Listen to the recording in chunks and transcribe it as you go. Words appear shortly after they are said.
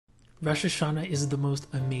Rosh Hashanah is the most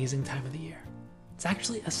amazing time of the year. It's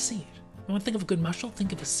actually a seed. You want to think of a good mashal?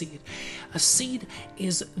 Think of a seed. A seed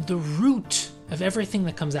is the root of everything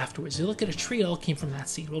that comes afterwards. You look at a tree, it all came from that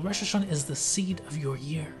seed. Well, Rosh Hashanah is the seed of your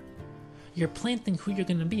year. You're planting who you're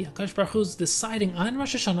going to be. HaKadosh Baruch Hu is deciding on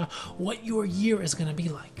Rosh Hashanah what your year is going to be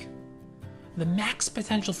like. The max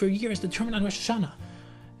potential for your year is determined on Rosh Hashanah.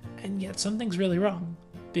 And yet something's really wrong,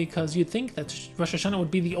 because you'd think that Rosh Hashanah would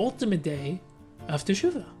be the ultimate day of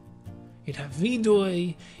Teshuvah. You'd have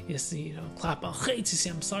vidui, you see, klap al chetz, you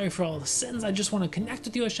say, I'm sorry for all the sins, I just want to connect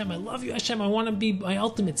with you, Hashem, I love you, Hashem, I want to be my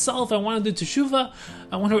ultimate self, I want to do teshuvah,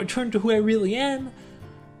 I want to return to who I really am.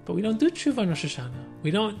 But we don't do teshuvah on Rosh Hashanah.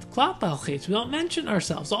 We don't klap al chetz, we don't mention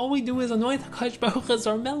ourselves. All we do is anoint HaKadosh Baruch Hu as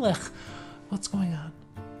our melech. What's going on?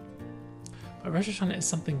 But Rosh Hashanah is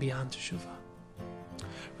something beyond teshuvah.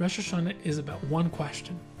 Rosh Hashanah is about one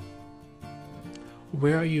question.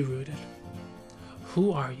 Where are you rooted?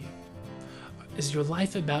 Who are you? Is your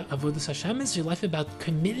life about avodas Hashem? Is your life about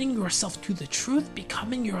committing yourself to the truth,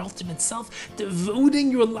 becoming your ultimate self, devoting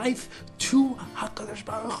your life to HaKadosh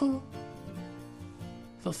Baruch Hu,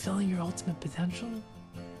 fulfilling your ultimate potential?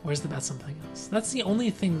 Or is it about something else? That's the only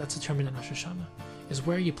thing that's determined in Rosh Hashanah, is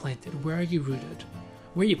where are you planted, where are you rooted,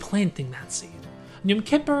 where are you planting that seed? Yom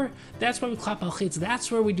Kippur, that's where we klap al chetz, that's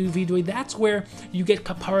where we do vidui, that's where you get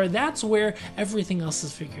kapara, that's where everything else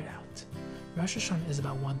is figured out. Rosh Hashanah is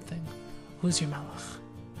about one thing. Who's your melech?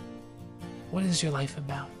 What is your life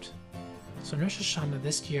about? So in Rosh Hashanah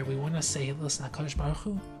this year, we want to say, listen, HaKadosh Baruch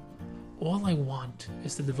Hu, all I want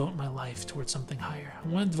is to devote my life towards something higher. I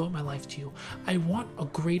want to devote my life to you. I want a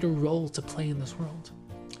greater role to play in this world.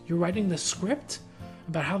 You're writing the script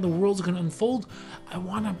about how the world's going to unfold. I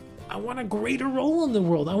want a greater role in the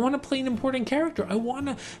world. I want to play an important character. I want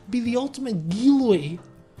to be the ultimate gilui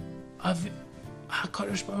of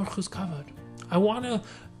HaKadosh Baruch Hu's kavod. I want to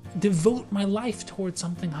devote my life towards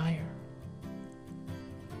something higher.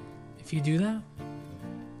 If you do that,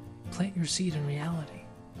 plant your seed in reality.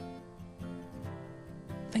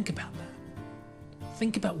 Think about that.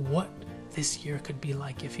 Think about what this year could be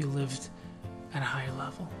like if you lived at a higher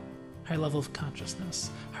level of consciousness,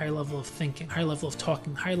 higher level of thinking, higher level of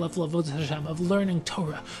talking, higher level of avodas Hashem, of learning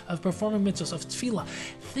Torah, of performing mitzvahs, of tefillah.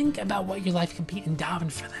 Think about what your life can be and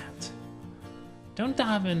daven for that. Don't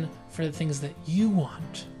daven for the things that you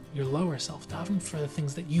want, your lower self. Daven for the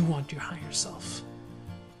things that you want, your higher self.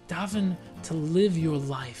 Daven to live your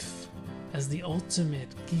life as the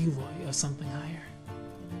ultimate gilui of something higher.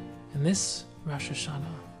 In this Rosh Hashanah,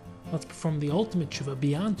 let's perform the ultimate tshuva,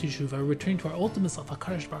 beyond teshuvah, returning to our ultimate self,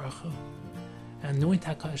 HaKadosh Baruch Hu, and anoint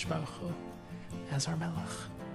HaKadosh Baruch Hu as our melech.